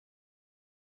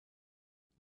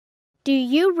Do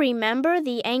you remember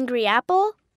the angry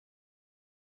apple?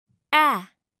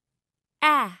 Ah,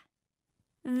 ah.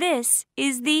 This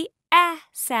is the ah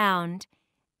sound,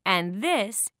 and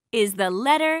this is the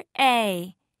letter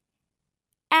A.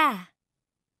 Ah,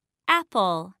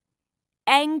 apple,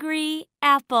 angry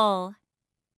apple.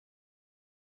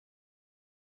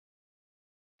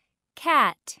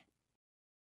 Cat,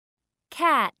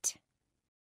 cat.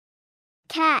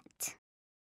 Cat,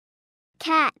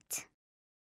 cat.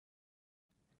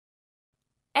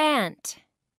 Ant,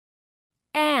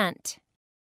 ant.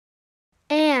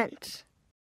 Ant,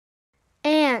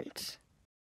 ant.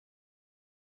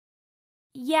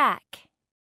 Yak,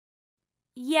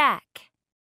 yak.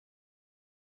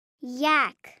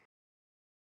 Yak,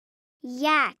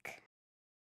 yak.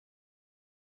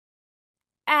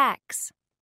 Axe,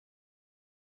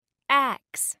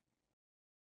 axe.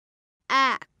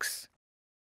 Axe,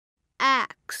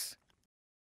 axe.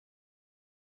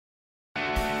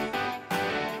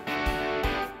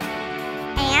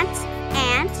 Ant,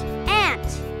 ant, ant.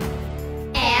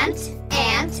 Ant,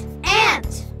 ant,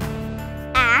 ant.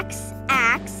 Axe,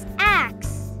 axe,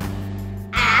 axe.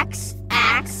 Axe,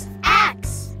 axe,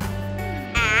 axe.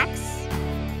 Axe,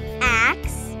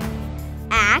 axe,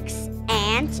 axe,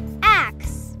 and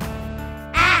axe.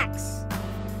 Axe,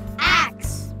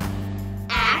 axe,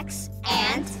 axe,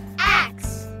 and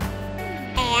axe.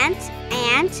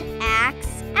 Ant,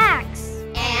 axe, axe.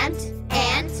 Ant,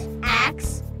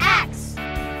 axe, axe.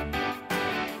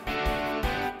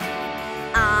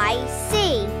 I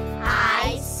see.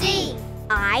 I see.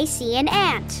 I see an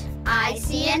ant. I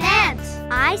see an ant.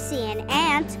 I see an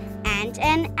ant and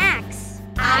an axe.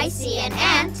 I see an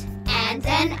ant and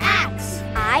an axe.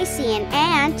 I see an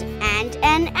ant and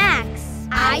an axe.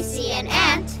 I see an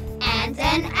ant and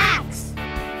an axe.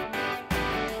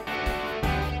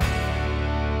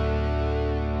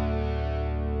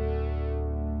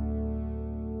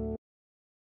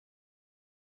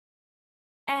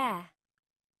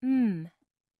 Am,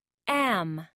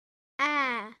 am.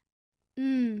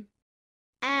 Am.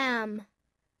 Am,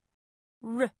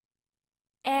 ram.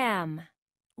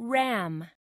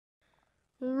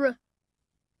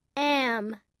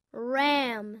 Am,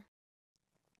 ram.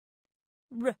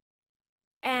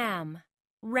 Am,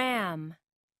 ram,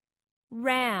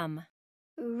 ram.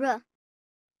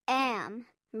 Am,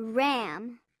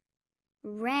 ram,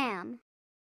 ram.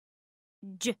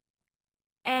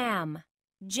 Am,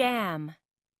 jam,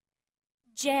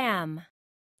 jam.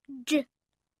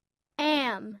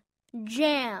 Am,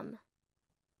 jam,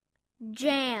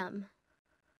 jam.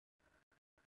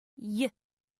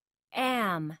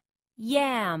 Am,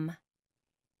 yam,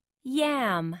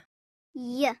 yam.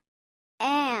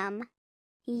 Am,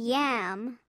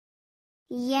 yam,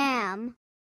 yam.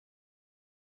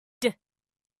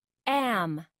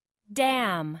 Am,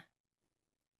 dam,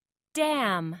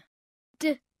 dam.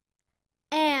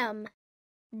 Am,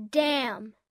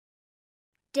 dam,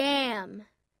 dam.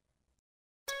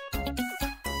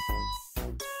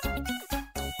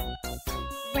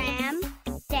 Ram,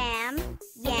 dam,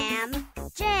 yam,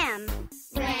 jam.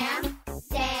 Ram,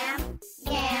 dam,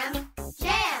 yam,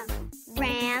 jam.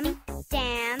 Ram,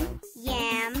 dam,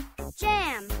 yam,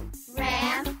 jam.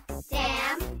 Ram,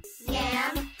 dam,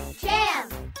 yam, jam.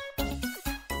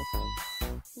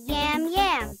 Yam,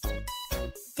 yam.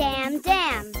 Dam,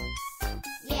 dam.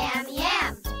 Yam,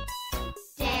 yam.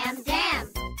 Dam, dam.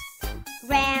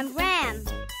 Ram, ram.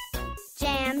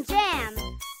 Jam, jam.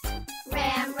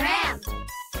 Ram, ram.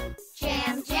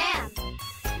 Jam, jam.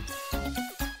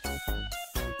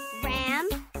 Ram,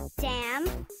 dam,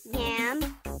 yam,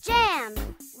 jam.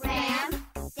 Ram,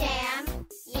 dam,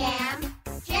 yam,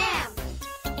 jam.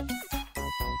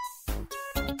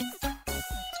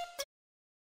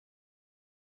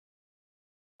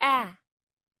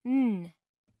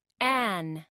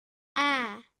 An,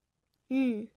 an.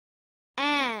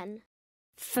 An.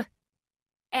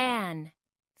 An,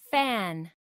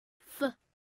 fan.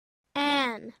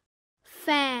 An,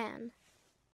 fan.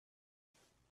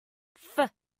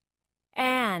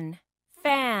 An,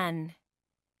 fan,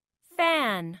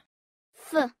 fan.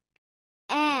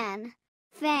 An,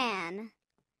 fan,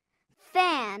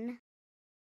 fan.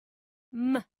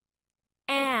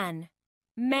 An,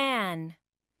 man,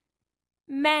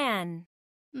 man.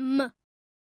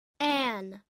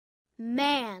 An,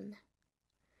 man,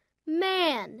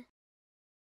 man.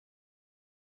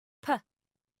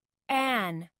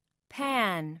 An,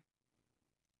 pan,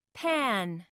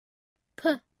 pan.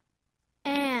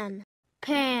 An,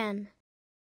 pan,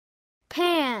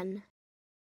 pan.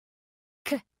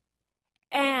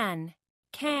 An,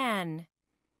 can,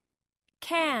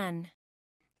 can.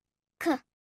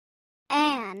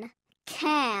 An,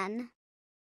 can,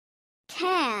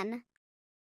 can.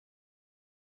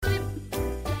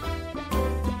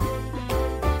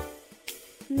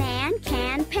 Man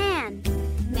can pan,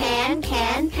 Man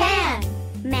can pan.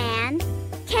 man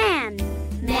can,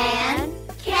 Man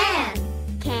can.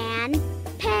 can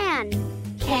pan,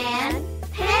 Can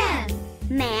pan.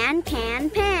 man can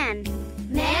pan.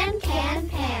 Man can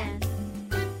pan.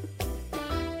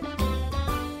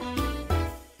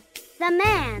 The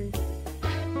man,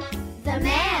 The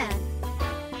man.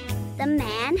 the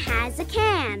man has a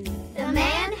can. The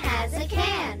man has a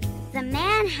can. The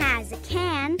man has a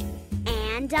can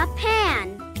and a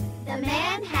pan. The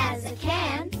man has a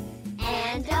can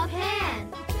and a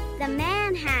pan. The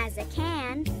man has a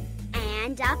can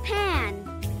and a pan.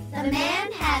 The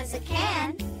man has a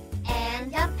can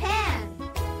and a pan.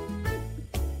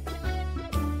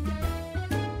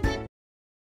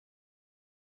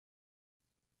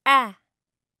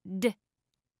 add,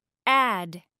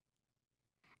 add,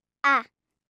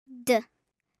 Add,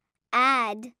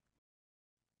 add,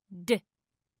 d,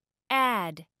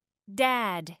 add,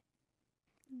 dad,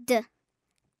 d,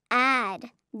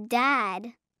 add,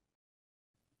 dad,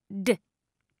 d,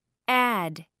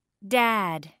 add,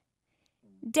 dad,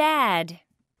 dad,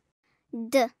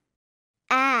 d,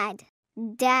 add,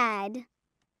 dad,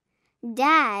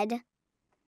 dad,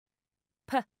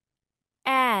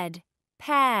 add,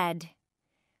 pad,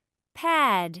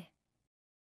 pad,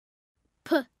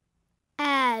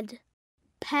 add,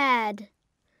 pad,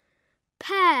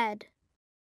 pad.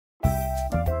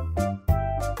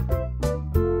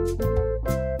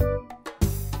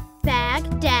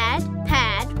 Bag, dad,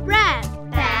 pad, rag.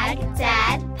 Bag,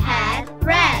 dad, pad,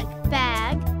 rag.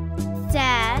 Bag,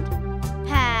 dad,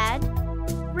 pad,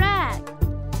 rag.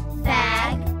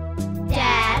 Bag,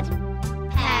 dad,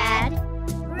 pad,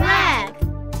 rag.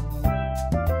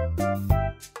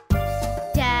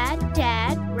 Dad,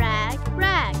 dad, rag,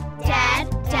 rag. Dad,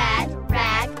 dad,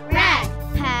 rag, rag.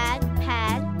 Pad,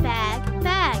 pad, bag,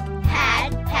 bag.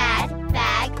 Pad, pad,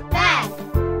 bag, bag.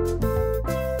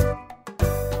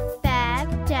 Bag,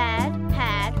 dad,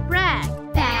 pad, rag.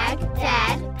 Bag,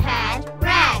 dad, pad,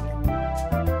 rag.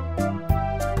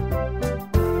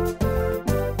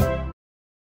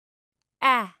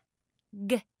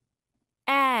 ag,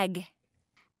 ag,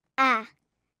 Ag,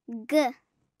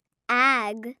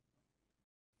 ag,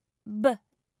 b,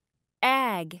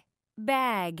 ag,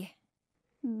 bag,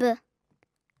 b,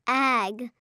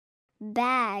 ag,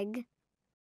 bag.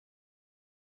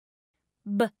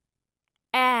 b,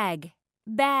 ag,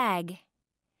 bag,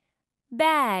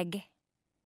 bag,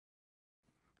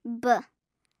 B,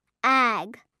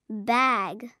 ag,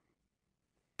 bag,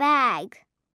 bag.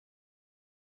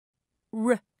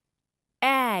 r,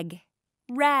 ag,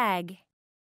 rag,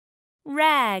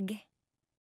 rag,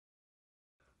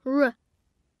 R,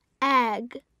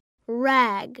 ag,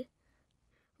 rag,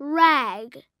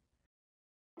 rag.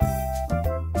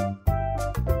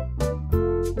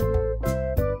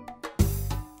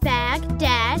 Bag,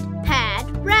 dad, pad,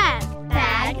 rag.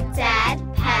 Bag, dad,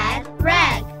 pad,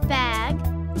 rag. Bag,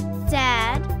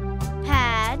 dad,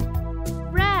 pad,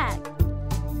 rag.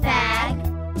 Bag,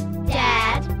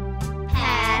 dad,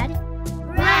 pad,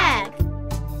 rag.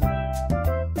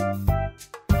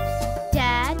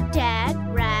 Dad, dad,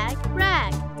 rag,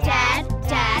 rag. Dad,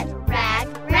 dad, rag,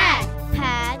 rag.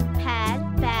 Pad, pad,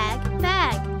 bag,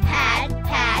 bag. Pad,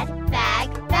 pad, bag,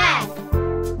 bag.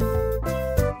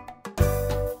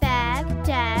 Bag,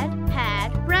 dad,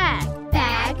 pad, rag.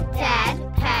 Bag, dad,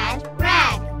 pad,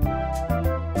 rag.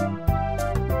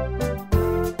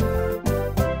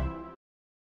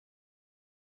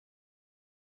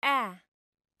 app,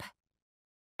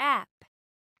 app,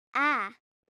 App,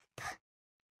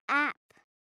 app,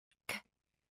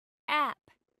 app,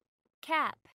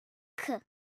 cap, k,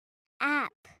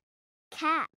 app,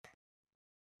 cap.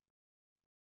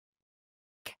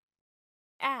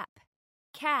 app,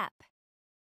 cap,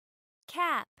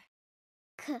 cap,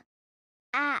 K,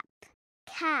 app,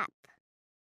 cap,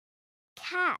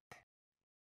 cap.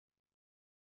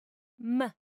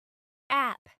 m,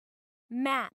 app,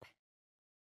 map,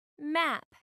 map,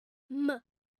 M,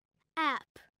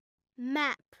 app,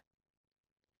 map,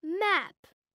 map.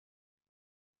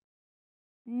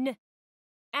 n,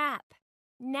 app,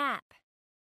 nap,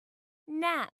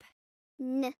 nap,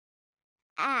 N,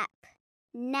 app,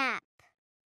 nap,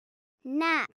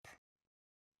 nap.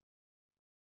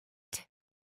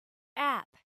 app,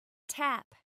 tap,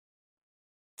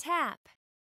 tap,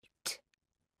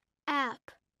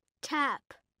 App,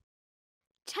 tap,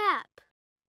 tap.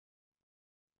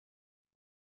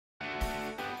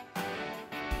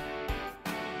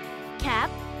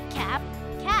 Cap, cap,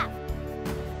 cap.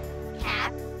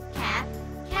 Cap, cap,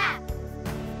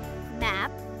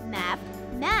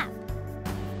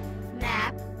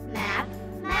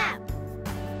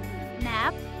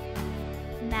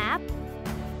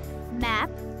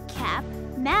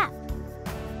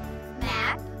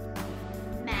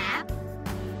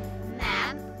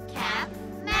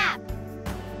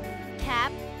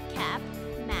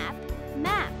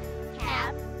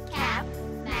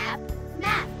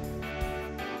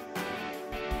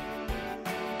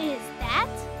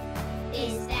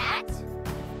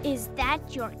 Is that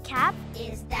your cap?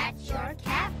 Is that your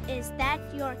cap? Is that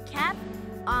your cap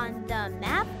on the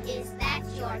map? Is that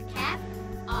your cap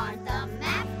on the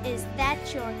map? Is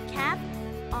that your cap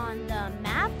on the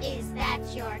map? Is that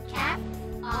your cap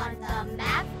on the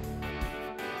map?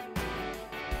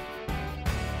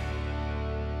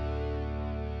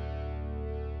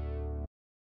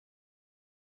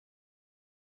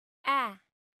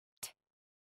 At.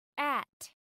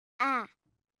 At.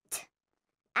 At.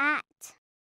 At.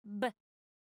 B.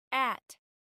 At.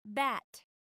 Bat.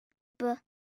 B.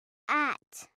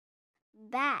 At.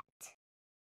 Bat.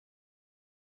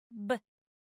 B.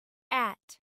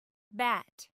 At.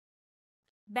 Bat.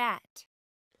 Bat.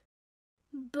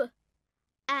 B.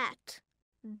 At.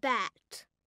 Bat.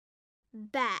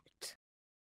 Bat.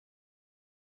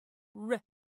 R.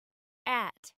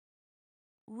 At.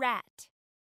 Rat.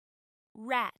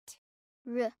 Rat.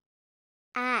 R.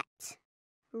 At.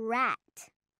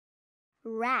 Rat.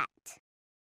 Rat.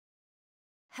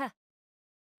 H.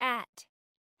 At.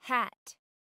 Hat.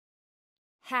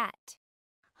 Hat.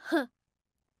 H.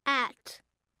 At.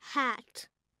 Hat.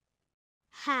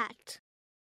 Hat.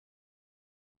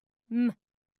 M.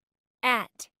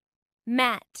 At.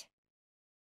 Mat.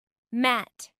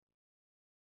 Mat.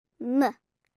 M.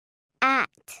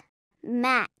 At.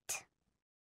 Mat.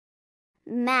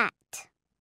 Mat.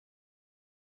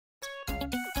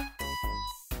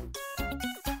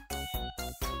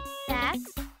 Bat,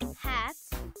 hat,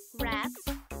 rat,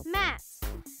 mat.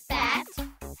 Bat,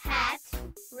 hat,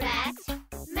 rat,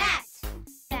 mat.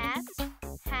 Bat,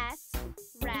 hat,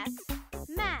 rat,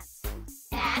 mat.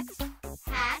 Bat,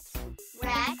 hat,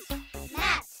 rat,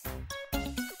 mat.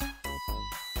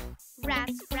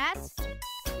 Rat, rat,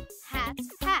 hat,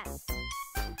 hat.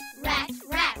 Rat,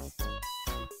 rat,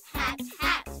 hat,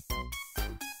 hat.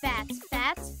 Bat,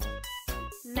 bat,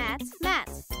 mat, mat.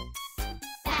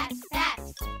 Bat, bat,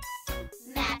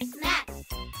 mat, mat.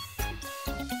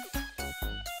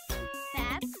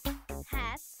 Bat,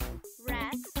 hat,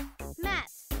 rat,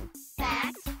 mat.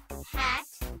 Bat, hat,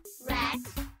 rat,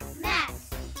 mat.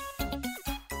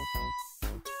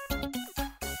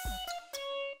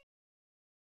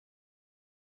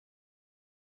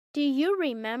 Do you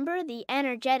remember the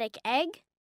energetic egg?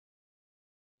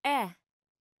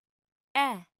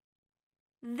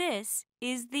 This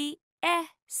is the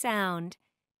sound,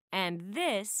 and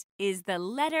this is the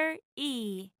letter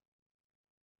E.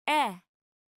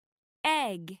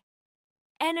 Egg.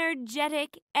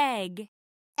 Energetic egg.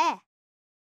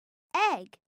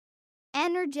 Egg.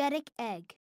 Energetic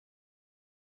egg.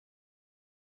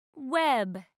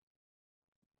 Web.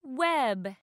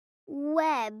 Web.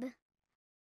 Web.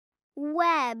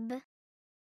 Web.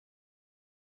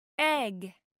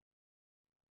 Egg.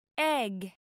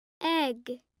 Egg.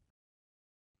 Egg.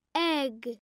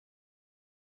 Egg.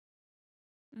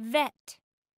 Vet.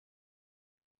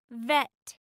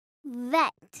 Vet.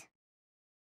 Vet.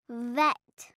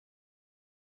 Vet.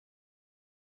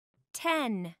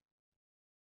 10.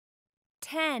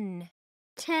 10.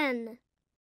 10.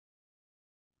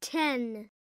 10.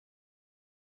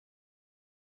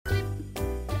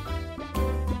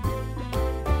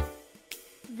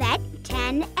 Vet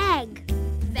 10 egg.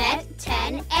 Vet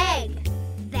 10 egg.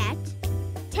 Vet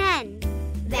 10.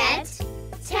 Vet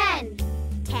 10.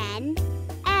 10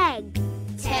 egg.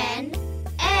 10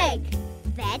 egg.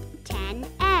 Vet 10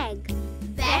 egg.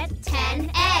 Vet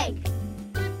 10 egg.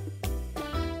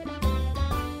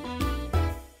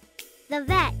 The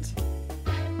vet.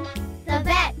 The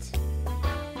vet.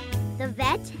 The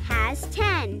vet has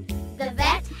 10. The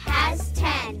vet has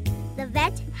 10. The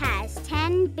vet has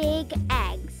 10 big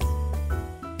eggs.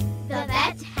 The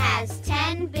vet has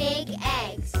 10 big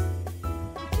eggs.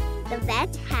 The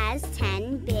vet has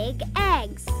 10 big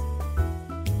eggs.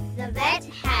 The vet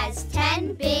has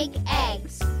 10 big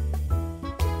eggs.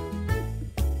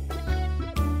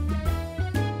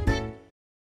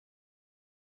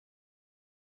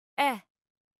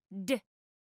 Ed.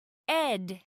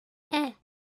 Ed.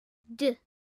 Ed.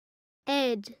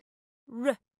 Ed.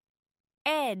 R.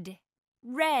 Ed.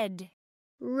 Red.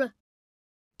 R.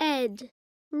 Ed.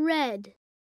 Red.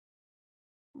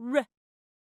 R.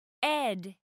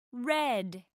 Ed.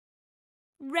 Red.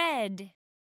 Red.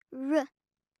 R.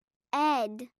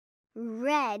 Ed.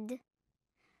 Red.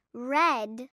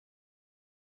 Red.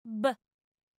 B.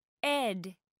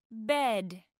 Ed.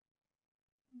 Bed.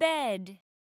 Bed.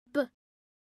 B.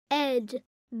 Ed.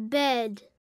 Bed.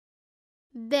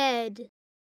 Bed.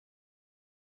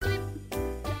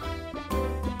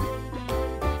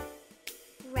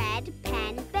 Red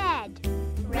pen bed.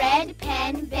 Red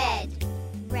pen bed.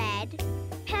 Red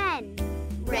pen.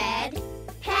 Red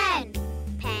pen.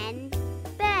 Pen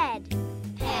bed.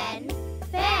 Pen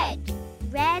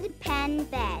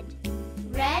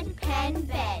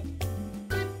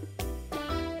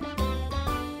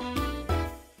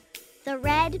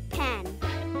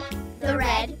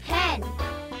red pen.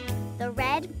 The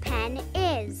red pen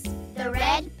is. The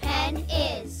red pen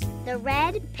is. The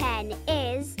red pen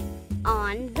is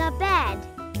on the bed.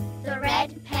 The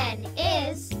red pen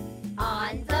is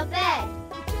on the bed.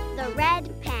 The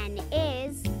red pen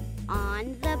is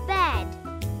on the bed.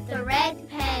 The red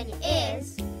pen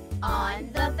is on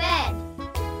the bed.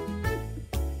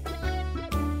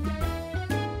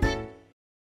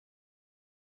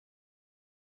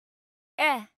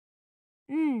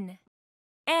 N,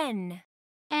 N,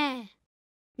 N,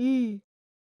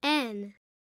 N,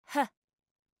 H,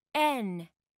 N,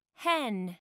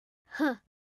 hen, H,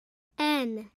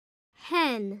 N,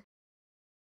 hen,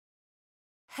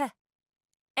 H,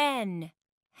 N,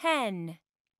 hen,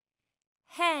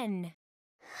 hen,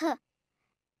 H,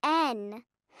 N,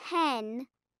 hen,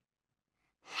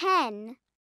 hen,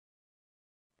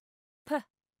 P,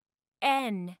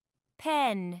 N,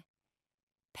 pen,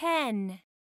 pen,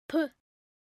 P,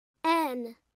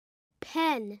 N,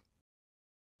 pen,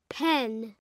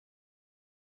 pen.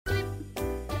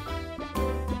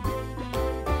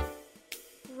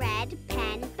 Red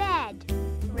pen bed.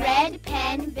 Red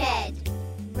pen bed.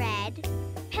 Red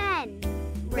pen.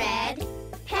 Red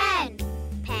pen.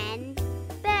 Pen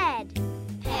bed.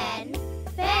 Pen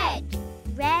bed.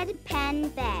 Red pen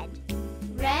bed.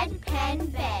 Red pen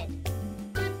bed.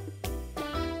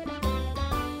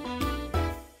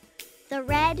 The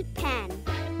red pen.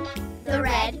 The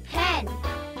red pen.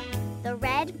 The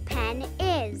red pen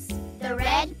is. The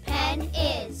red pen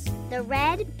is. The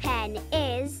red pen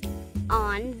is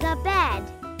on the bed.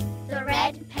 The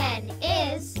red pen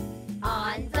is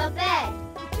on the bed.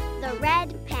 The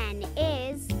red pen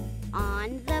is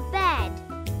on the bed.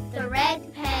 The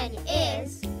red pen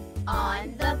is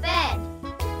on the bed.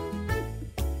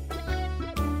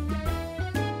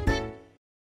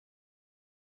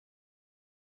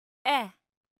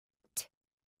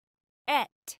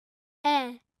 Et,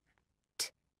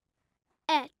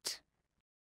 Et.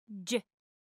 j,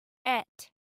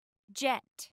 et,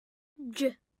 jet,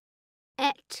 J.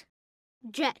 Et.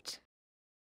 Jet.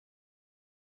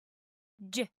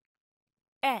 j,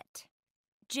 et,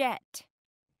 jet,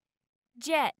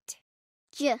 jet,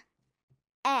 J.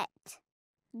 Et.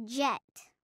 Jet.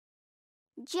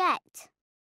 Jet.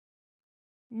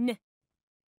 n,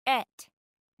 et,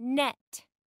 net,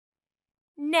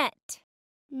 net,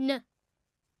 N.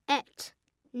 Et.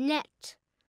 Net.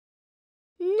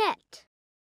 Net.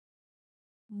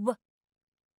 w,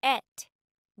 et,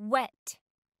 wet,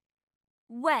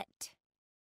 wet,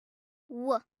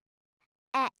 W.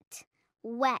 Et.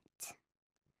 Wet.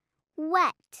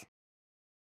 Wet.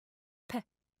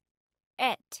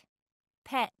 et,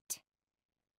 pet,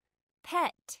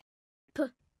 pet, P.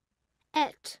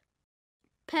 Et.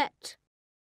 Pet.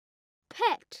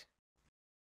 Pet.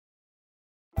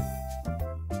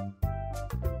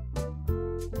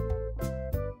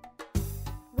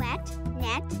 Wet,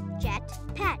 net, jet,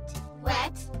 pet.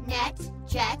 Wet, net,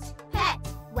 jet, pet.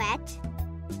 Wet,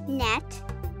 net,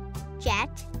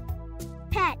 jet,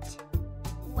 pet.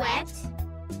 Wet,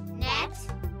 net,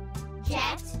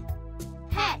 jet,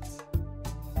 pet.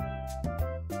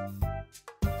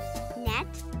 Net,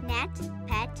 net,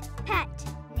 pet, pet.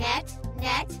 Net,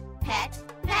 net, pet,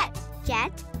 pet.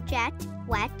 Jet, jet,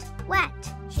 wet, wet.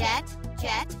 Jet,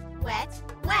 jet, wet,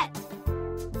 wet.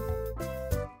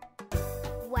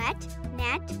 Wet,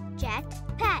 net, jet,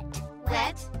 pet.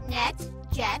 Wet, net,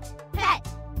 jet, pet.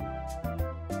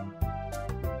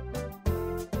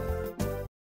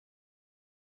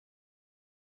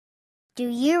 Do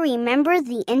you remember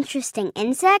the interesting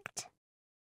insect?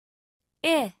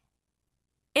 I.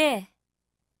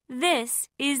 This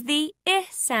is the I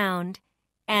sound,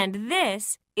 and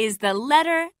this is the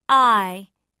letter I.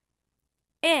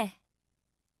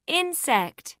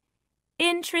 Insect,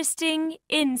 interesting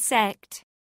insect.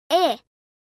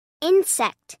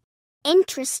 Insect,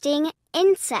 interesting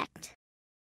insect.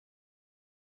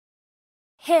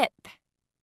 Hip,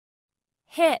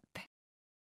 hip,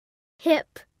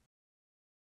 Hip,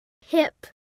 hip.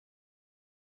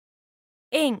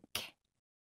 ink,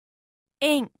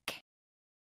 ink,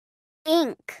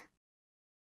 Ink,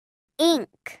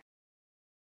 ink.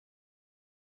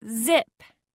 zip,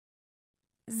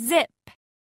 zip,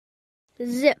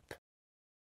 Zip,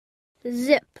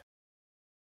 zip.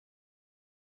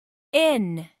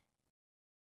 in,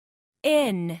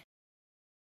 In,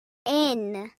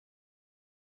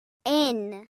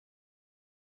 in.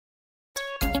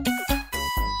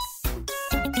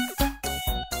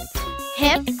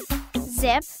 Hip,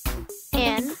 zip,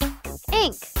 in,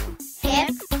 ink.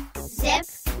 Hip, zip,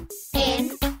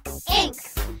 in, ink.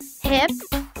 Hip,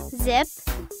 zip,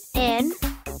 in,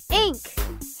 ink.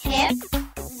 Hip,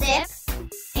 zip,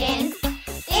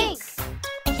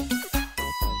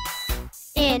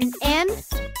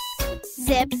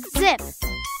 Zip, zip.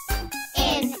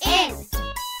 In.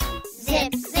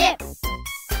 Zip, zip.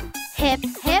 Hip,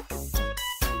 hip.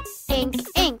 Ink,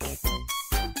 ink.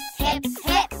 Hip,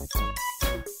 hip.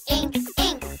 Ink,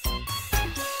 ink.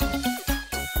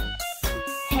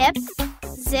 Hip,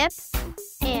 zip,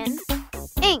 in,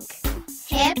 ink.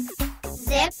 Hip,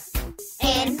 zip,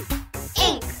 in,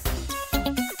 ink.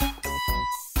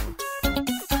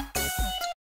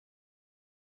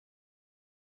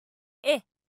 I,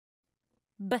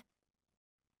 b,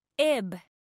 ib,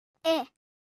 I,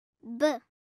 b,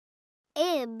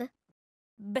 ib,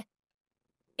 b,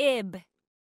 ib,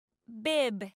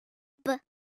 bib,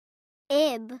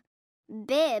 ib,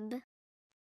 bib,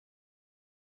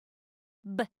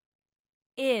 b,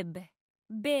 ib,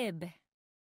 bib,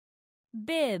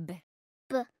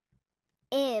 bib,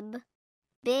 ib,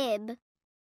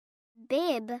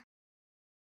 bib, bib.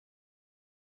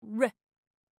 r,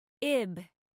 ib,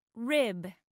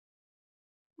 rib,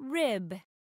 rib,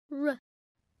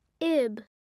 Ib,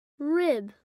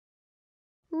 rib,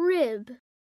 rib.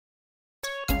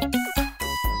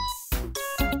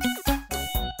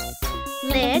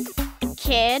 Lid,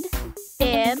 kid,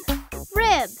 bib,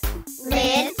 rib.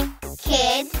 Lid,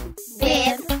 kid,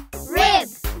 bib, rib.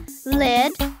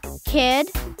 Lid, kid,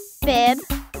 bib,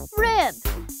 rib.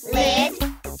 Lid,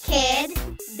 kid,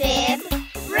 bib,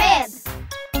 rib.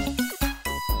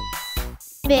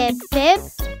 Bib, bib,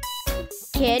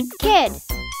 kid, kid.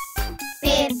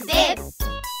 Bib, bib.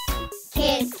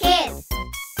 Kid, kid.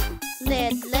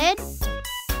 Lid, lid,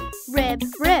 rib,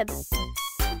 rib.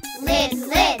 Lid,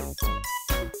 lid.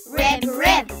 Rib,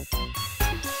 rib.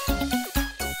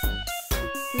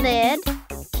 Lid,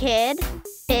 kid,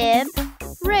 bib,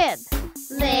 rib.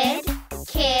 Lid,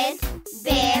 kid,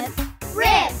 bib,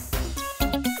 rib.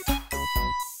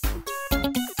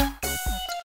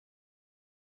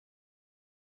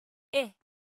 I,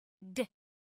 d,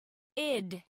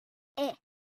 id,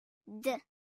 D,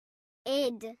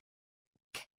 id,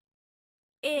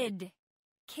 id,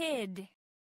 kid,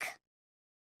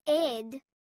 id,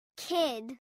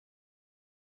 kid.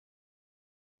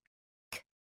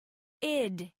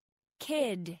 id,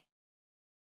 kid,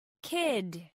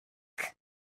 kid,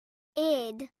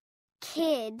 Id,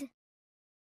 kid,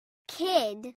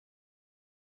 kid.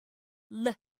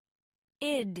 l,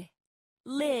 id,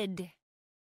 lid,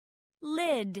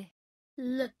 lid,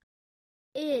 L,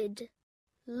 id,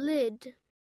 lid,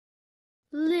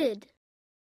 lid.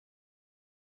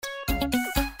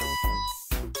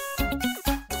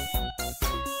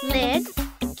 Lid,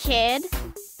 kid,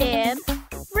 bib,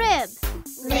 rib.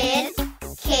 Lid,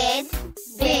 kid,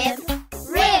 bib,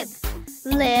 rib.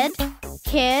 Lid,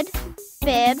 kid,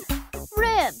 bib,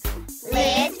 rib.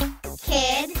 Lid,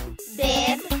 kid,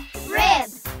 bib, rib.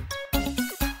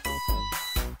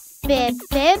 Bib,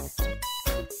 bib,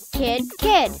 kid,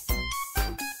 kid.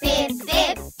 Bib,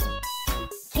 bib.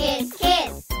 Kid,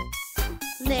 kid.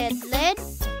 Lid, lid,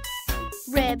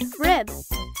 rib, rib.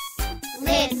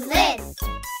 Lid, lid.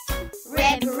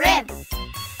 Rib, rib.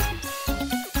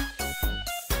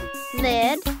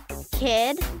 Lid,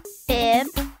 kid, bib,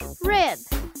 rib.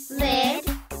 Lid,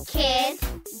 kid,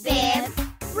 bib,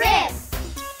 rib.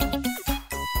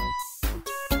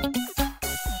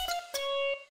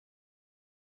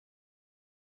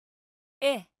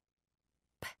 I,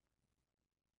 p,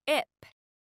 ip,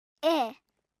 I,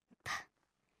 p,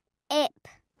 ip.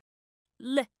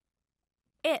 l,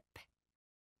 ip,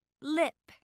 lip,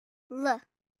 L,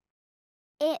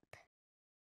 ip,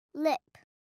 lip.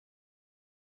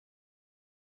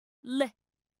 l,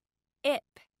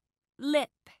 ip,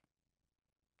 lip,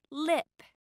 lip,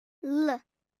 L,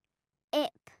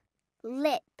 ip,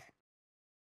 lip.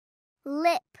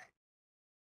 Lip,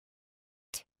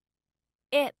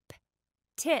 ip,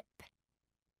 tip,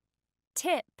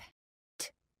 tip,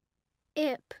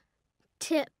 ip,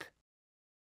 tip,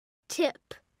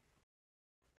 tip.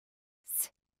 s,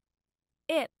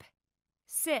 ip,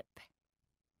 sip,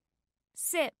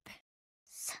 sip,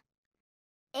 S,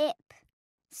 ip,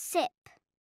 sip,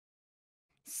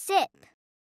 sip.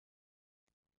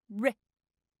 r,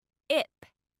 ip,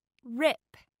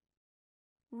 rip,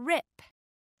 rip,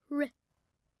 R,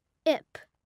 ip,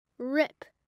 rip,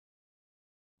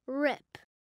 rip.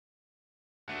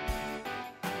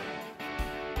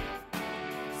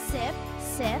 Sip,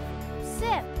 sip,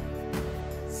 sip.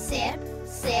 Sip,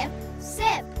 sip,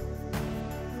 sip.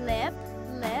 Lip,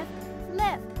 lip,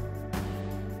 lip.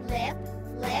 Lip,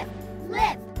 lip,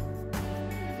 lip.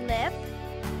 Lip,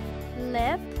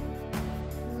 lip,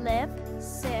 lip,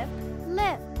 sip,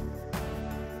 lip.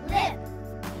 Lip,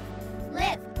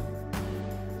 lip.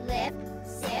 Lip,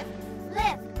 sip,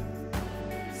 lip.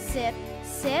 Sip,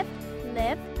 sip,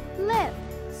 lip, lip.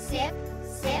 Sip,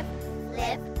 sip,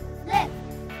 lip, lip.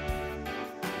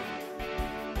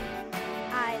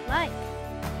 I like.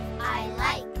 I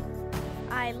like.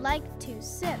 I like to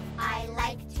sip. I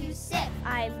like to sip.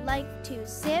 I like to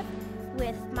sip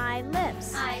with my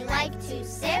lips. I like to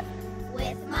sip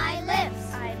with my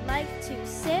lips. I like to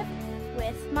sip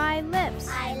with my lips.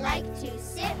 I like to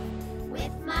sip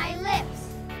with my lips.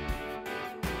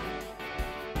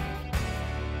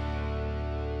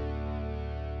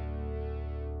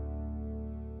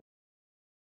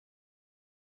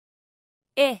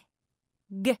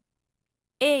 Egg,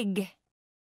 egg.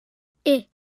 Egg,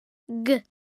 egg.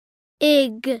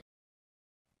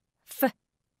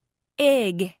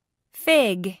 Egg,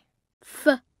 fig.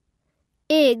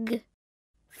 Egg,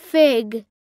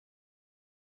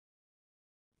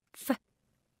 fig.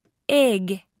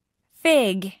 Egg,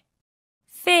 fig,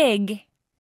 fig.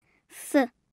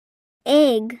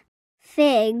 Egg,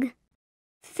 fig,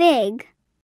 fig.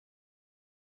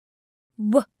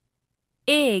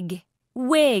 Egg,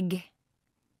 wig,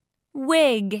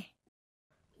 wig.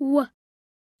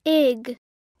 Egg,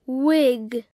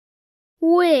 wig,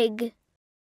 wig.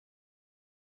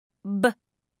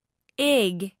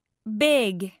 Egg,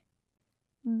 big,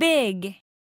 big.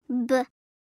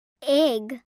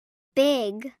 Egg,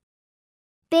 big,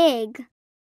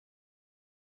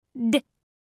 big.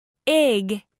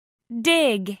 Egg,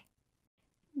 dig,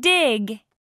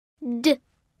 dig.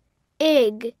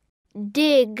 Egg,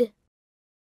 dig,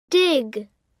 dig.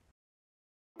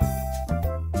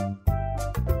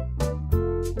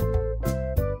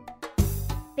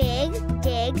 Big,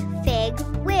 dig, fig,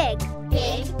 wig.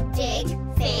 Big, dig,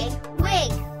 fig,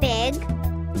 wig. Big,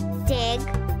 dig,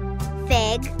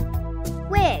 fig,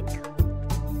 wig.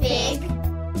 Big,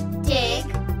 dig,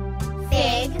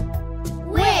 fig,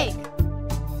 wig.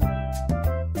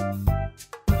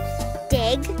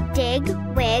 Dig, dig,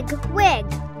 wig, wig.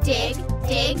 Dig,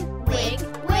 dig, wig,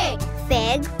 wig.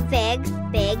 Fig, fig,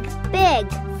 big, big.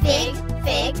 Fig,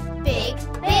 fig, big,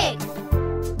 big.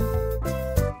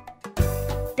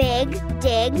 Big,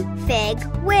 dig, fig,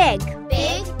 wig.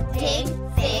 Big, dig,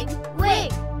 fig,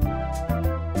 wig.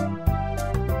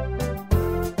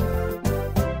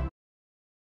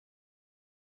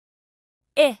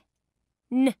 In,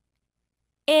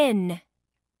 in.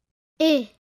 In,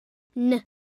 in.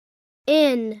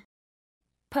 In,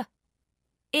 pin.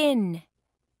 In,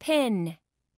 pin.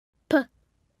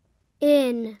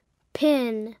 In,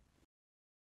 pin,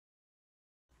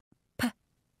 pin.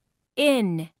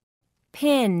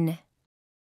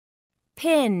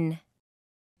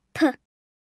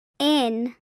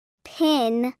 In,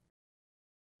 pin,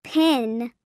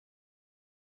 pin.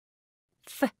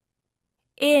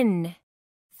 In,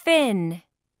 fin,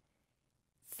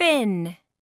 fin.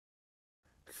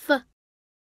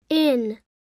 In,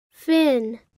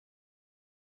 fin,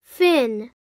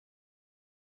 fin.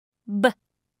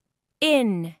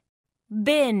 In,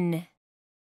 bin,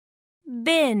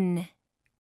 bin.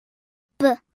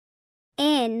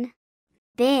 In,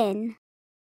 bin,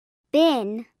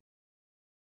 bin.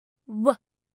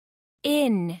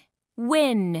 In,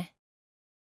 win,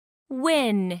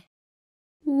 win.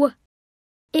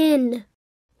 In,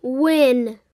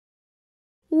 win,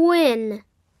 win.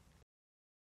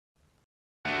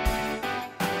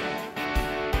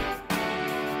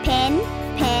 Pin,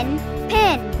 pin,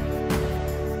 pin.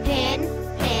 Pin,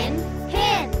 pin,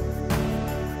 pin.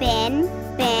 Bin,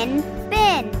 bin,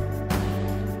 bin.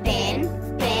 Bin,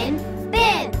 bin,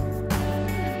 bin.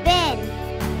 Bin,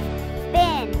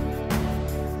 bin.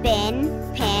 Bin,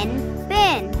 pin,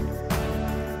 bin.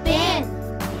 Bin,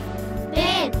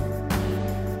 bin.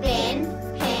 Bin,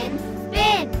 pin,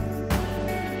 bin.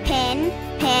 Pin,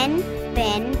 pin,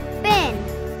 bin, bin.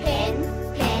 Pin,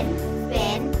 pin,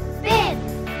 bin, bin.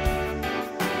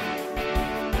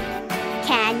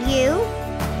 Can you?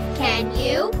 Can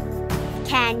you?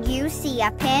 Can you see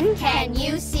a pin? Can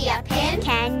you see a pin?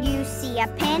 Can you see a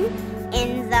pin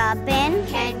in the bin?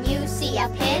 Can you see a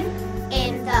pin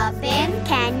in the bin?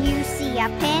 Can you see a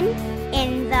pin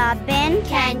in the bin?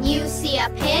 Can you see a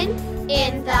pin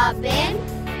in the bin?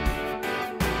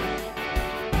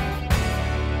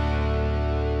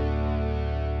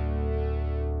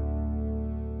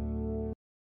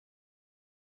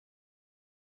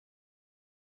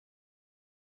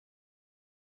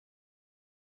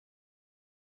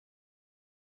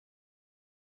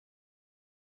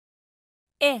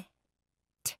 It,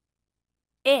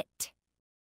 it.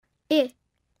 It,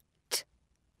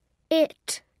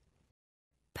 it.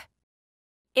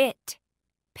 It,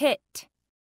 pit.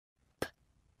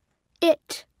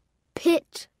 It,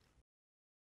 pit.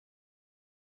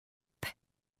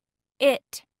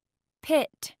 It,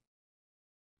 pit.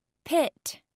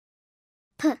 Pit.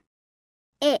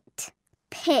 It,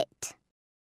 pit,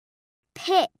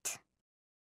 pit.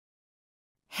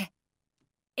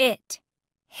 It,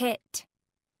 hit,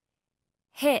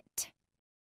 hit.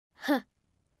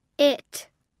 It,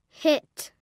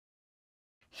 hit,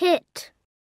 hit.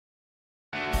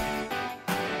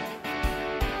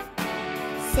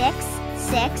 6,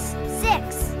 6,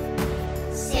 6.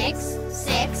 6,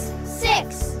 6,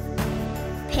 6.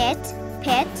 Pit,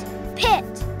 pit, pit.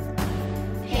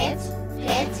 Pit,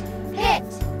 pit, pit.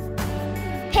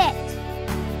 Pit,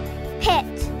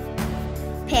 pit,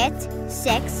 pit,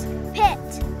 6, pit.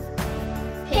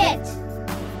 Pit,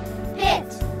 pit.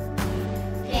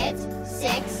 Pit,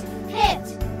 6, pit.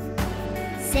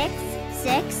 6,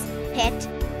 6, pit,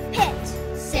 pit.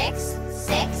 6,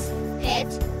 6, pit,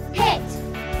 pit.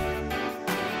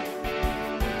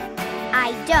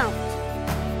 I don't.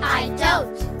 I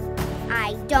don't.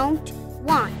 I don't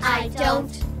want. I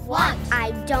don't want.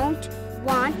 I don't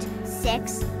want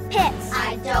 6 pits.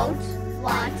 I don't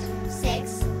want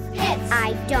 6 pits.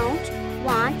 I don't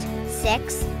want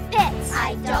 6 pits.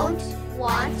 I don't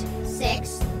want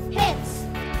 6 pits.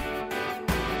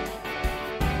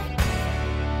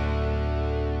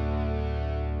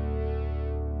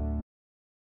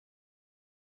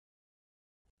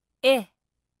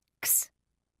 Ix,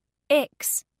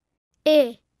 ix.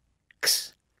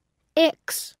 Ix,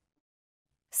 ix.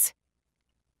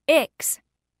 Ix, 6.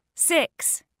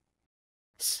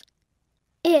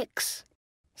 Ix,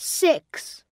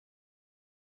 6.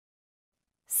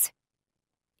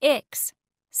 Ix,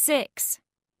 6.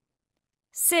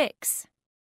 6.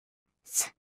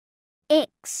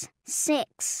 Ix,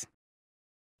 6.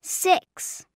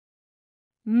 6.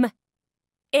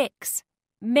 Ix,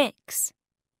 mix.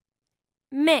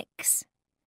 Mix.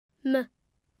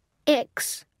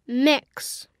 Ix,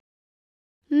 mix.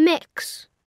 Mix.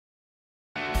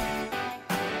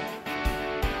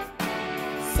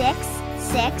 6,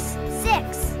 6,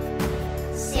 6.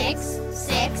 6,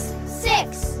 6,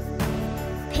 6.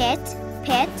 Pit,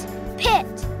 pit, pit.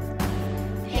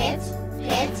 Pit,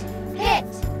 pit, pit.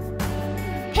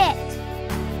 Pit,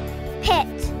 pit,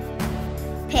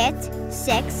 pit,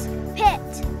 6, pit.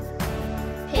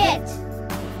 Pit,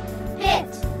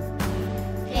 pit.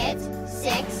 Pit,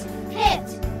 6, pit.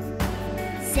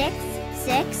 6,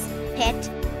 6, pit,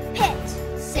 pit.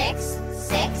 6,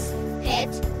 6,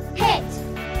 pit, pit.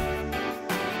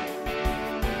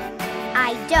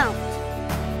 I don't.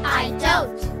 I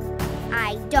don't.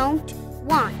 I don't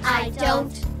want. I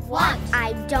don't want.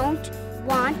 I don't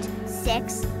want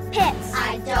 6 pits.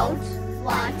 I don't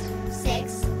want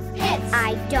 6 pits.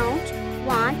 I don't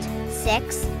want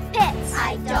 6 pits.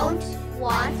 I don't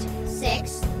want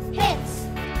 6 pits.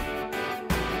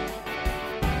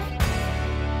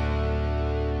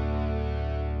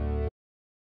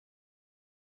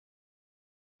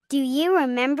 Do you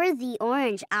remember the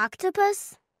orange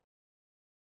octopus?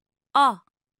 Ah.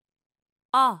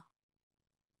 Ah.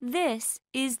 This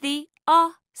is the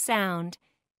ah sound,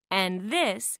 and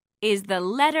this is the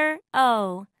letter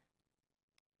O.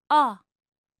 Ah.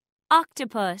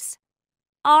 Octopus.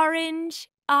 Orange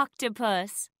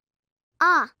octopus.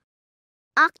 Ah,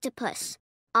 octopus.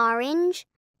 Orange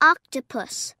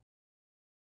octopus.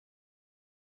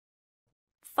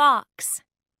 Fox.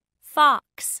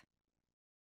 Fox.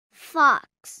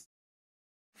 Fox.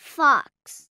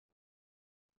 Fox.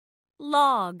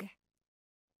 Log.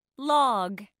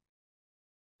 Log.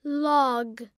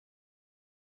 Log.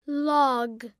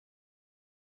 Log.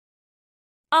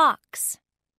 Ox.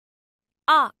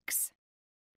 Ox.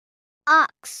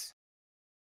 Ox.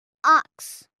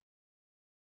 Ox.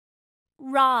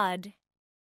 Rod.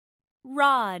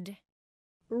 Rod.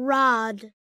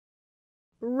 Rod.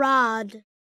 Rod.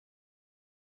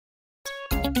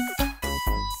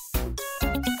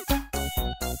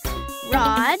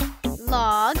 Rod,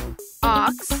 log,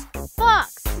 ox,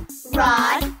 fox.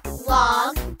 Rod,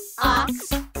 log, ox,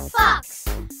 fox.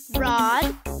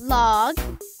 Rod, log,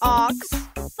 ox,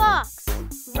 fox.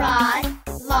 Rod,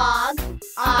 log,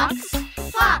 ox,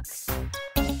 fox.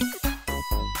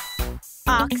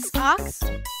 Ox, ox,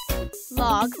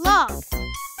 log, log.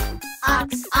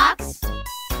 Ox, ox,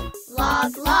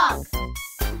 log, log.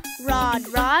 Rod,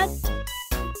 rod,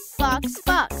 fox,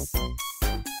 fox.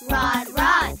 Rod,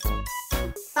 rod,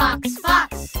 fox,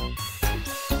 fox.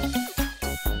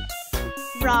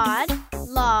 Rod,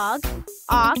 log,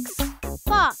 ox,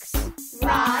 fox.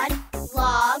 Rod,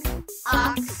 log,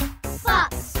 ox,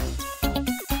 fox.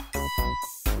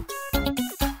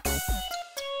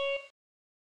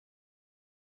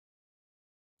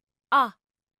 Up.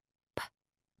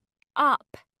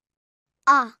 Up.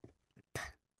 Up.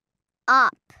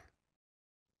 Up.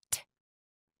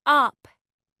 Up.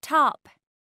 Top.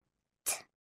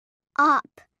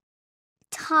 up,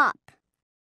 top.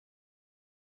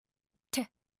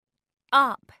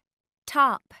 Up,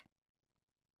 top,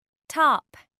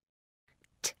 top.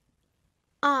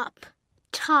 Up,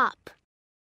 top,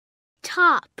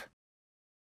 top.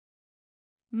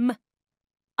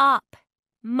 Up,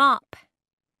 mop,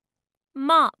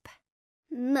 mop.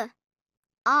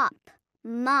 Up,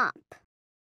 mop,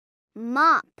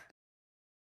 mop.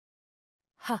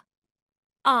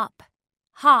 Up,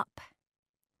 hop,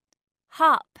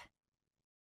 hop.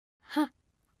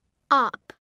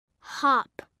 Up,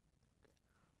 hop,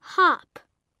 hop.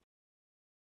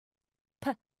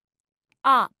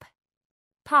 Up,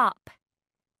 pop,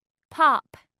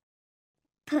 pop.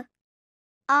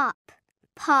 Up,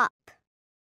 pop,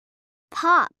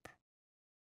 pop.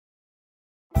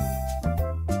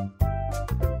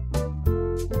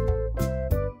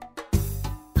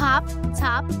 Pop,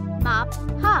 top, mop,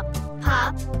 hop.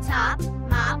 Pop, top,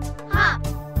 mop, hop.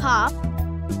 Pop,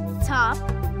 top,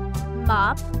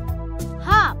 mop,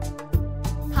 hop.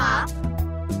 Pop,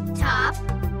 top,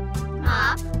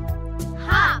 mop,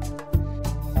 hop.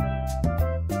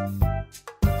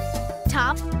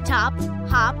 Top, top,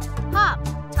 hop, hop.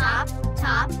 Top,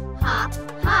 top, hop,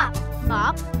 hop.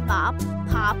 Mop, mop,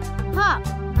 pop, pop.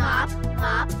 Mop,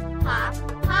 mop, pop,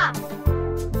 pop.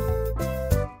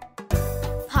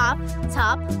 Pop,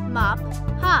 top, mop,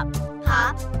 hop.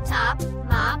 Pop, top,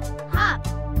 mop, hop.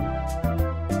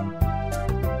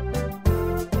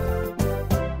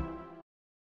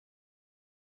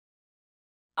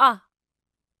 Ought.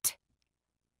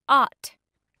 Ought.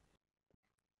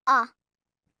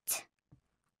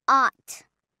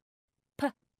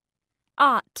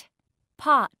 Ought,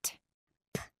 pot.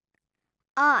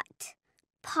 Ought,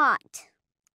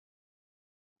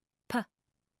 pot.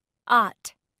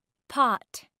 Ought,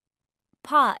 pot,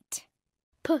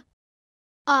 pot.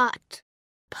 Ought,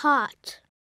 pot,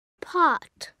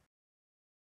 pot.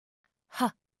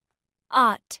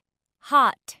 Ought,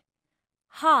 hot,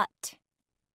 hot.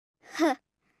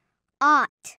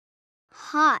 Ought,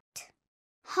 hot,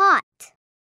 hot.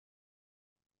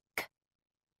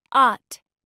 Ought,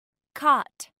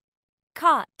 caught,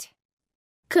 caught.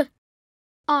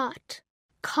 Ought,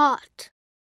 caught,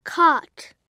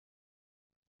 caught.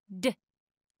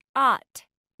 Ought,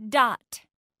 dot,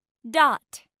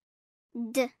 dot.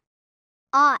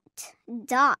 Ought,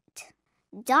 dot,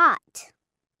 dot.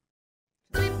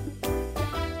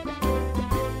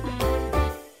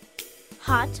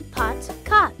 Hot pot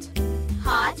caught.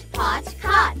 Hot pot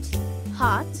caught.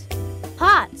 Hot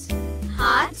pot.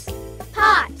 Hot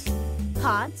pot.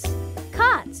 Pot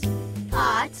caught.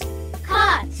 Pot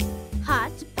caught.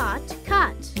 Hot pot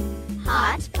caught.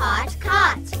 Hot pot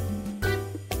caught.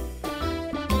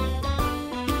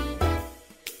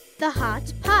 The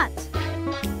hot pot.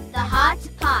 The hot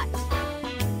pot.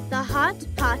 The hot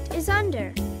pot is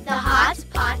under. The hot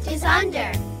pot is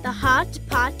under. The hot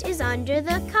pot is under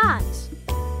the cot.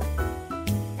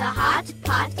 The hot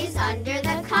pot is under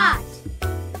the cot.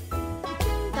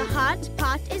 The hot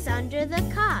pot is under the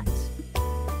cot.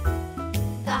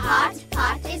 The hot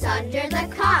pot is under the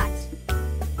cot.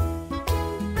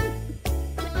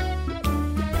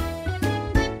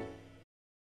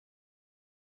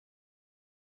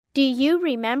 Do you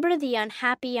remember the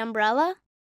unhappy umbrella?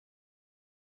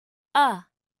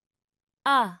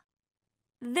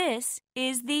 This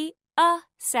is the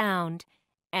sound,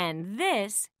 and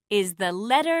this is the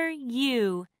letter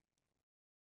U.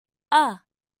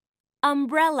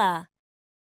 Umbrella.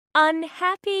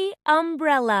 Unhappy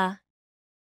umbrella.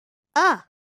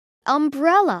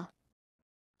 Umbrella.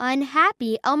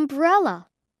 Unhappy umbrella.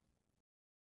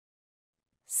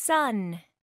 Sun.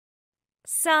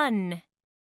 Sun.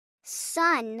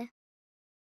 Sun.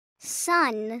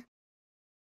 Sun.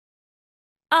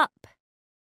 Up.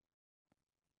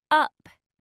 Up.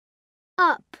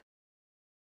 Up.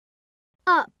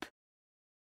 Up.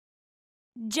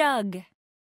 Jug.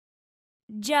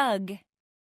 Jug.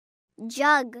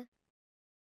 Jug.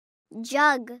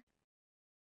 Jug.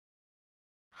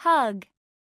 Hug.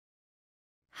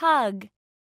 Hug.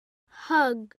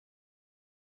 Hug.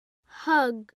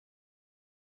 Hug.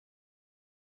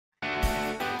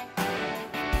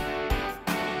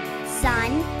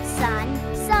 Sun, sun,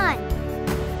 sun.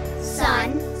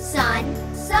 Sun, sun,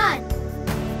 sun.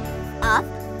 Up,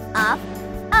 up,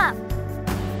 up.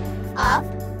 Up,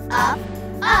 up,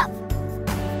 up.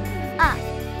 Up,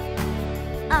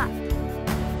 up.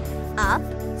 Up,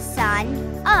 sun,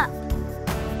 up.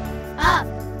 Up,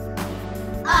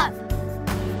 up.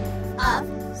 Up,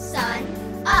 sun,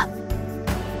 up.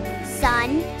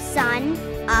 Sun, sun,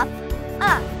 up,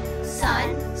 up.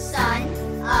 Sun, sun,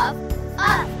 up,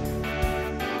 up.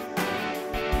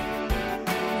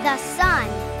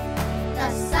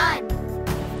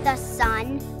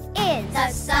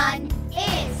 sun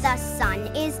is. The sun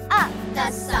is up.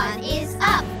 The sun is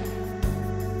up.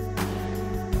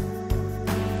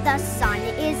 The sun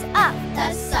is up.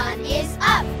 The sun is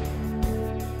up.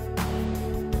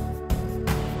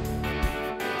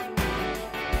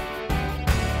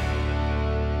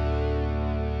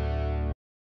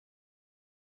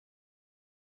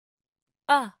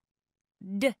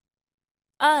 D,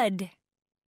 ud.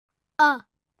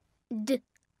 D,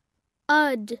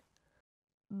 ud.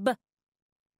 B,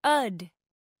 ud,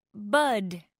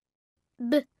 bud.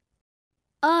 B,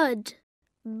 ud,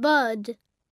 bud.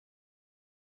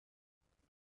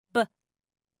 B,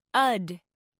 ud,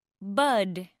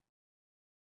 bud.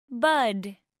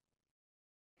 Bud.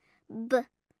 B,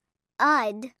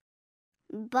 ud,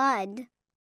 bud.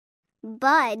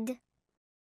 Bud.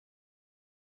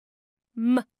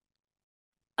 M,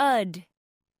 ud,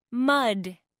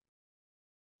 mud.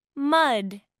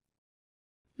 Mud.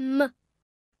 M,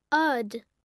 ud,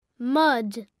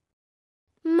 mud.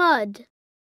 Mud.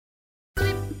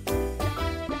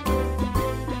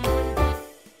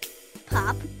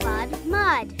 Pop, bud,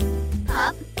 mud.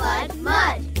 Pop, bud,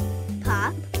 mud.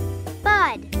 Pop,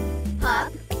 bud.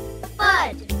 Pop,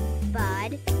 bud.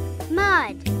 Bud,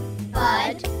 mud.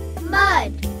 Bud,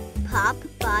 mud. Pop,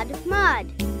 bud, mud.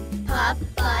 Pop,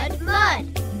 bud, mud.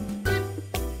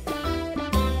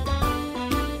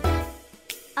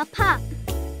 A pup.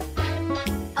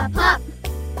 A pup.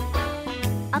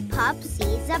 A pup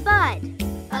sees a bud.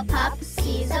 A pup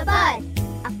sees a bud.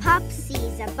 A pup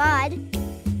sees a bud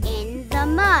in the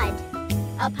mud.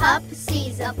 A pup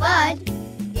sees a bud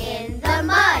in the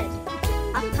mud.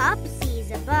 A pup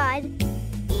sees a bud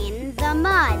in the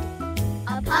mud.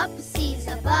 A pup sees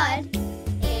a bud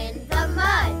in the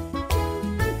mud.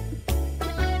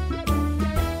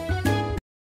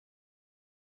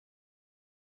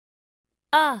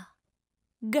 Ugh.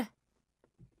 Ugh.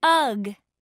 Ugh.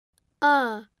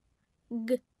 Ugh.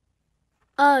 B,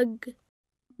 ugh.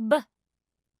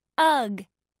 Bug.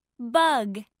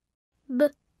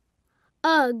 B,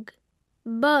 ugh.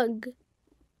 Bug.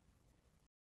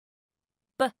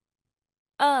 B,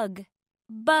 ugh.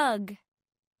 Bug.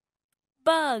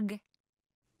 Bug.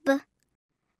 B,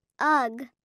 ugh.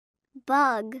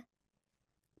 Bug.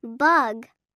 Bug.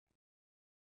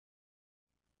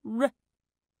 R,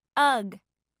 ugh.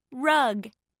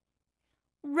 Rug.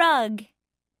 Rug.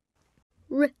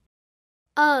 R,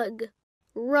 ugh.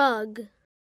 Rug.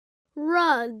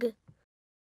 Rug.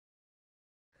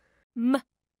 M,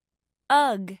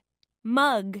 ugh.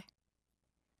 Mug.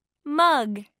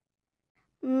 Mug.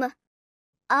 M,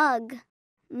 ugh.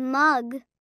 Mug.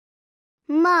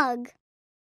 Mug.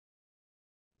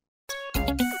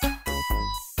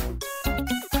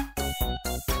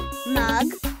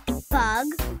 Mug, bug,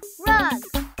 rug.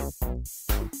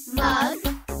 Mug,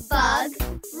 bug,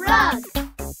 rug.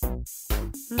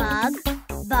 Mug,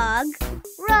 bug,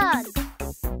 rug.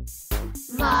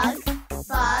 Mug,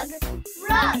 bug,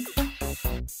 rug.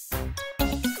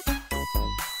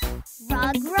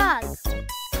 Rug, rug.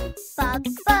 Bug,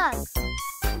 bug.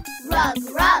 Rug,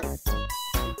 rug.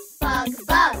 Bug,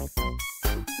 bug.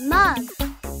 Mug.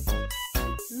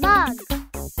 Mug.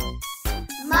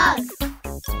 Mug.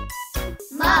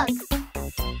 Mug.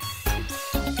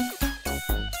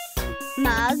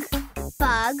 Mug,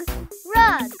 bug,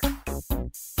 rug.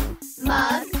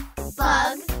 Mug,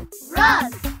 bug,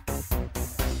 rug.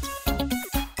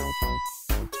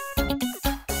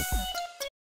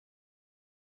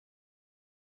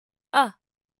 Up.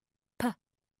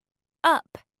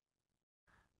 Up.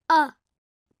 Up.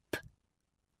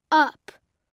 Up.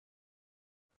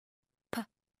 Pup.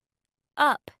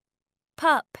 Up.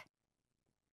 Pup.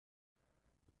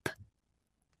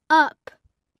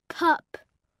 Up.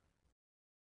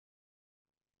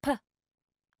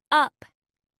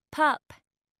 Pup.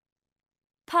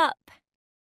 Pup.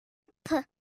 P,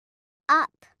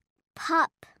 up.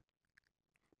 Pup.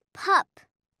 Pup.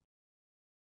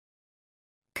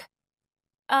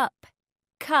 Up.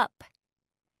 Cup.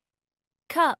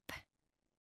 Cup.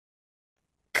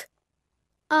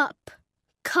 Up.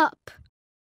 Cup.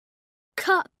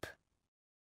 Cup.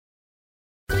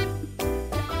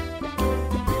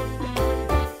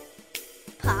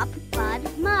 Pop,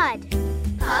 bud, mud.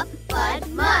 Pop, bud,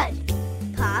 mud.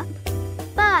 Pop,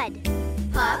 bud.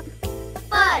 Pop,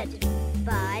 bud.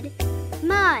 Bud,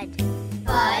 mud.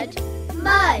 Bud,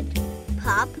 mud.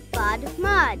 Pop, bud,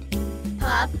 mud.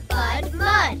 Pop, bud,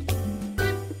 mud.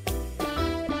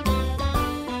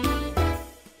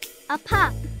 A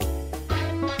pup.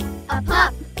 A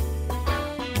pup.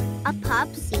 A pup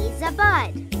sees a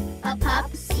bud. A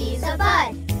pup sees a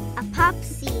bud. A pup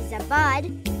sees a bud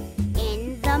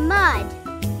in the mud.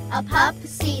 A pup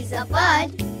sees a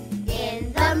bud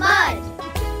mud.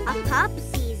 A pup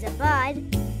sees a bud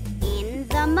in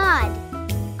the mud.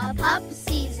 A pup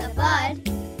sees a bud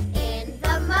in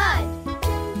the mud.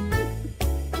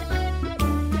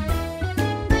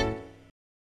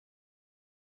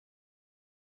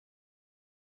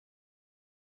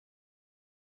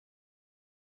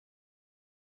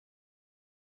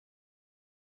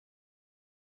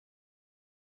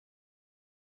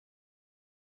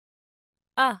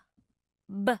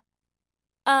 B,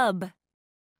 ub.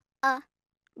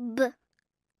 B,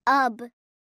 ub.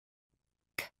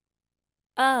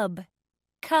 Ub,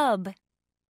 cub.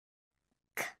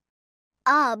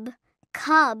 Ub,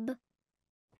 cub.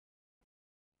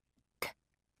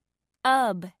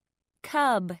 Ub,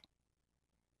 cub.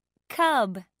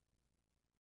 Cub.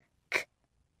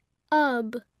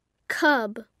 Ub,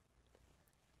 cub.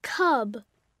 Cub.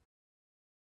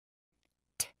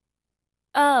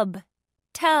 Ub,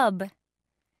 tub.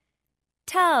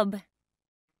 Tub.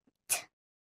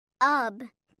 Ub,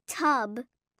 tub.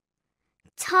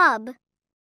 Tub.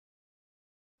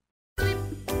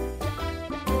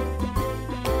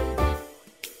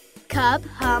 Cub,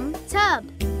 hum, tub.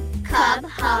 Cub,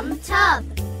 hum, tub.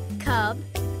 Cub,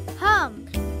 hum.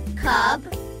 Cub,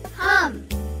 hum.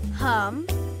 Hum,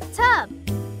 tub.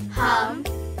 Hum,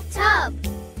 tub.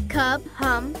 Cub,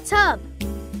 hum, tub.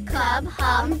 Cub,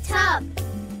 hum, tub.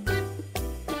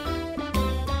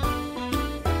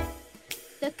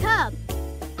 The cub.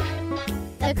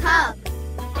 The cub.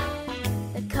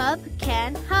 The cub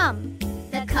can hum.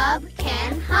 The cub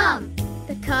can hum.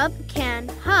 The cub can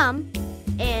hum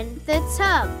in the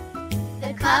tub.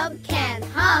 The cub can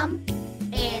hum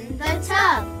in the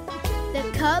tub. The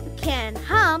cub can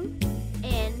hum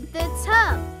in the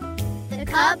tub. The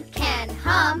cub can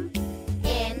hum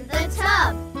in the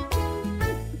tub.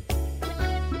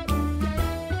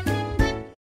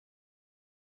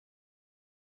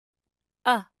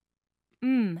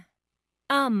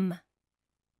 Um.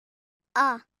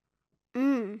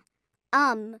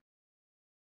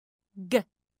 G,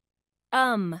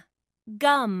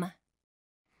 gum.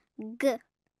 G,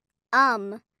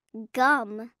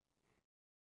 gum.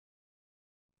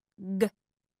 G,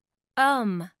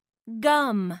 gum.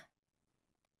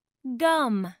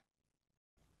 Gum.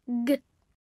 G,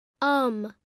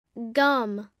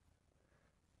 gum.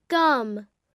 Gum.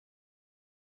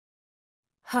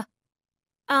 H,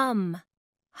 hum.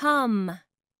 Hum.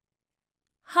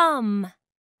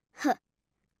 H,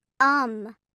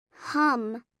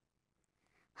 hum.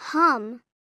 Hum.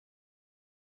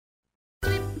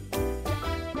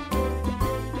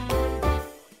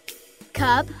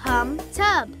 Cub, hum,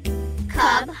 tub.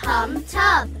 Cub, hum,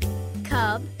 tub.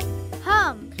 Cub,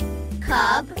 hum.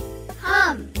 Cub,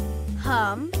 hum.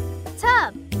 Hum,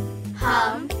 tub.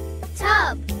 Hum,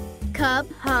 tub. Cub,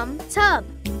 hum, tub.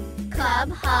 Cub,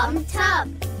 hum, tub.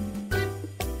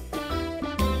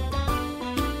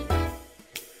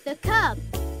 The cub.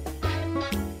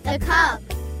 The cub.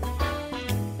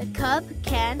 The cub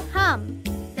can hum.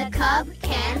 The cub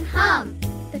can hum.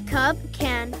 The cub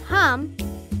can hum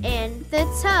in the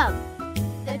tub.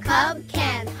 The cub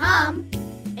can hum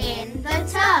in the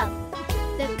tub.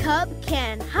 The cub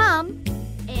can hum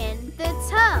in the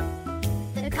tub.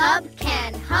 The cub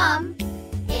can hum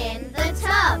in the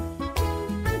tub.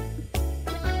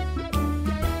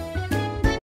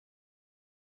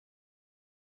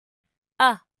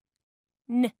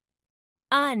 N,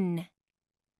 un.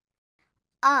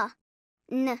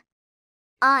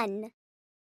 Un.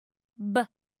 B,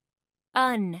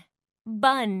 un,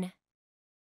 bun.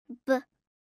 B,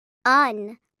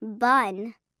 un,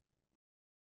 bun.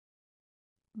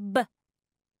 B,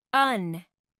 un,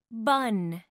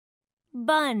 bun.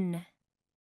 Bun.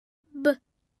 B,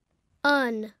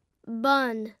 un,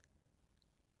 bun.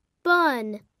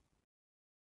 Bun.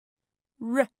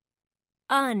 R,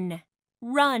 un,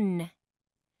 run.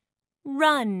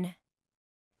 Run.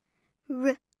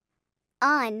 R,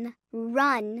 un,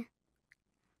 run.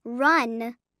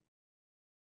 Run.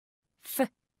 F,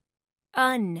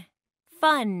 un,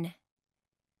 fun.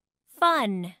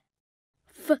 Fun.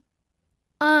 F,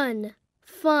 un,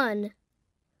 fun.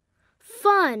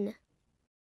 Fun.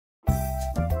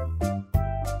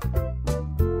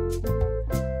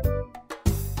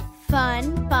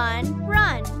 Fun, fun,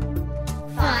 run.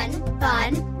 Fun,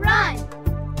 fun, run.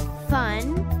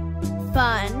 Fun,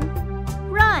 fun,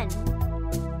 run.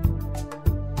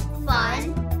 Fun,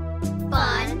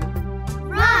 fun,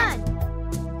 run.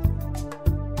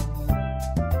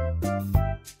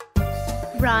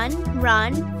 Run,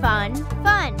 run, fun,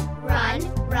 fun. Run,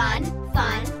 run,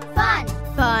 fun, fun.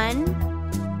 Fun,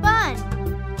 fun.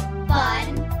 Fun,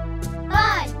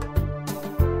 fun.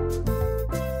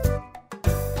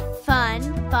 Fun,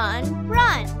 bun,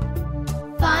 run.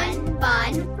 Fun,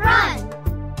 bun, run.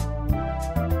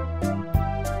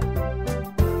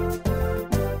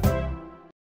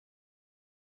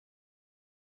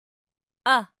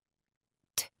 Ut.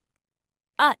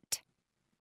 Ut.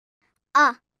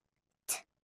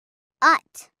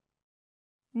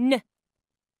 N.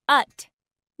 Ut.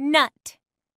 Nut.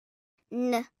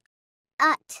 N.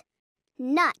 Ut.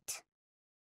 Nut.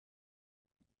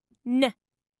 N.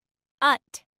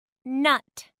 Ut.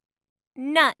 Nut.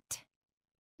 Nut.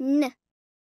 N.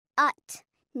 Ut.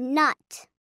 Nut.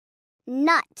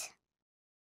 Nut.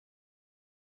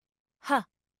 H.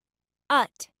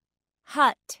 Ut.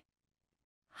 Hut.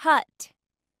 Hut.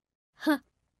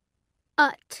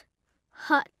 Ut.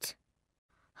 Hut.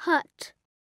 Hut.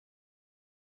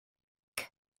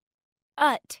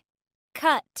 Ut.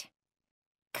 Cut.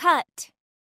 Cut.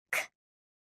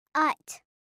 Ut.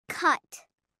 Cut.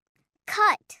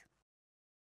 Cut.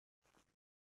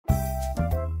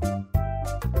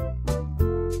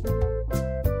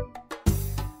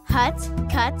 Hut,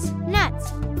 cut, nut.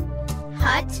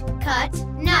 Hut, cut,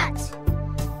 nut.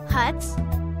 Hut,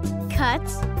 cut,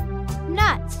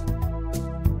 nut.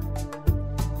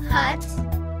 Hut,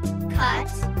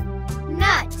 cut,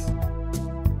 nut.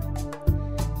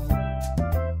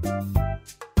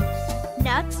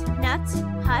 Nut, nut,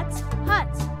 hut,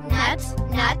 hut. Nut,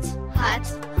 nut, hut,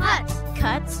 hut.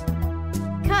 Cut,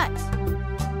 cut,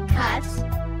 cut,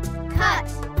 cut.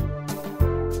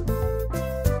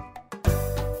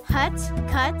 Hut,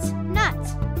 cut, nut.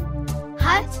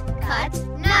 Hut, cut,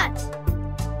 nut.